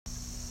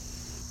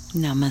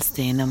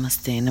Namaste,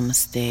 namaste,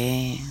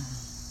 namaste.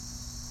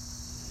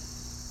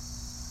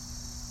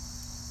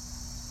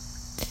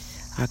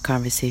 Our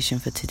conversation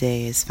for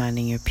today is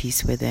finding your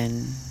peace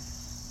within.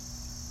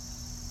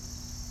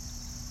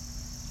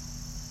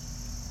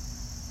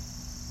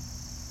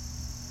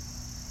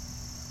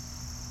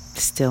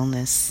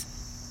 Stillness.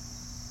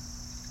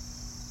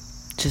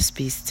 Just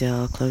be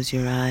still. Close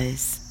your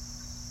eyes.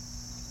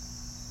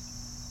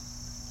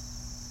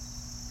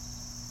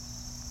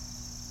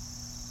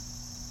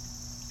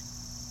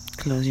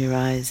 Close your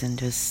eyes and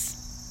just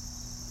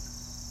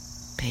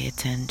pay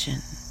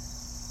attention.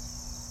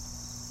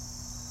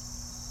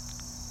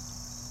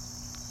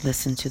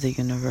 Listen to the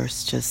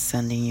universe just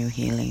sending you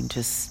healing,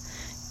 just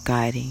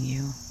guiding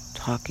you,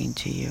 talking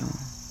to you.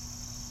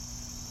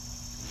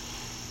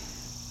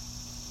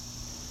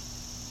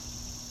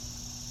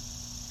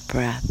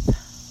 Breath.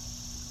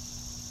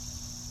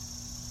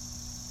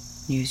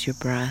 Use your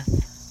breath.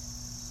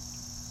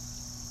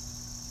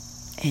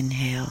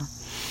 Inhale.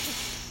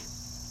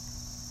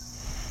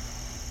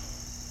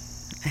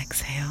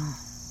 Exhale.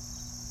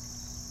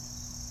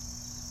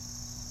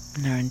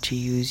 Learn to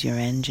use your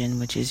engine,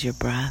 which is your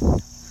breath.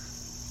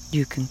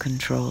 You can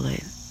control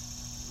it.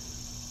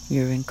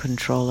 You're in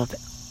control of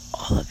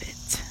all of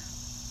it,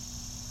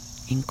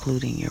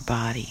 including your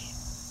body,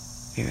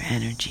 your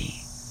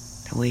energy,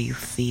 the way you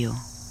feel,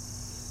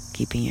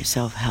 keeping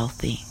yourself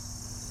healthy.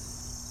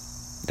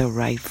 The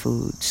right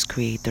foods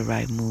create the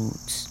right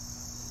moods.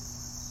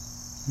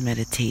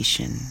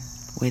 Meditation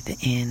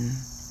within.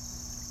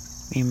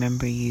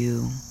 Remember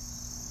you.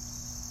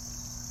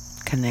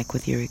 Connect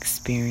with your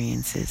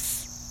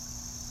experiences.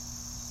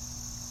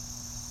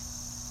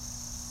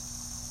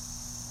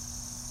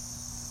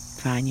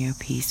 Find your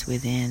peace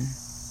within.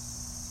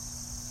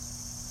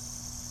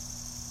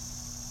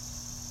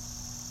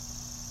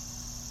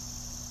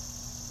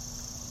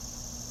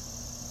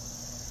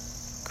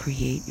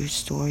 Create your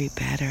story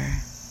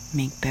better.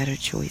 Make better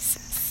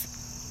choices.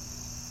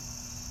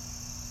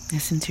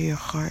 Listen to your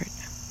heart.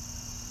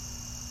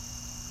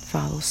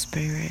 Follow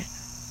spirit.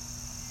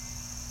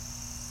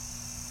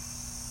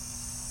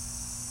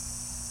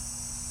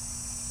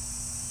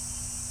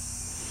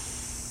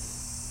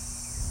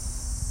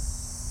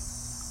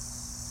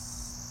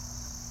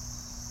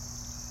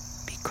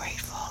 Be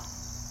grateful.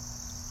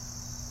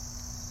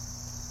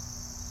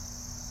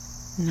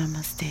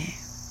 Namaste.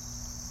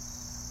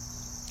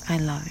 I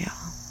love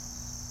y'all.